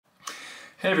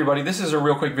Hey everybody, this is a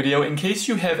real quick video. In case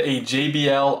you have a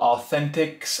JBL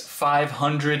Authentics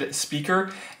 500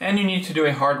 speaker and you need to do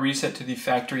a hard reset to the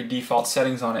factory default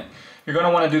settings on it. You're going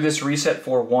to want to do this reset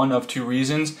for one of two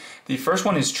reasons. The first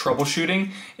one is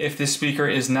troubleshooting. If this speaker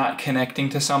is not connecting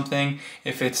to something,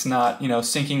 if it's not,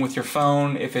 syncing with your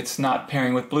phone, if it's not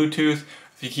pairing with Bluetooth,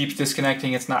 if it keeps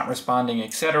disconnecting, it's not responding,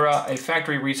 etc. A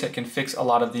factory reset can fix a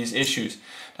lot of these issues.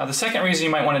 Now the second reason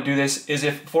you might want to do this is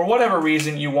if for whatever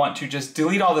reason you want to just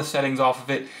delete all the settings off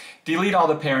of it, delete all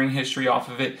the pairing history off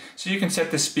of it, so you can set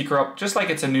this speaker up just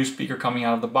like it's a new speaker coming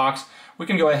out of the box. We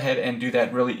can go ahead and do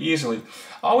that really easily.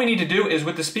 All we need to do is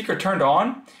with the speaker turned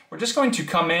on, we're just going to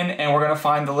come in and we're going to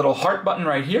find the little heart button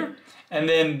right here. And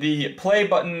then the play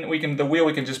button, the wheel,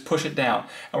 we can just push it down.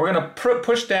 And we're going to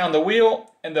push down the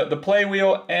wheel and the play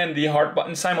wheel and the heart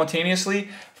button simultaneously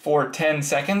for 10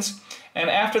 seconds. And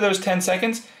after those 10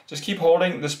 seconds, just keep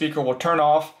holding, the speaker will turn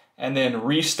off and then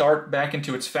restart back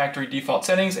into its factory default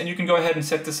settings, and you can go ahead and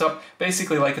set this up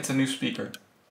basically like it's a new speaker.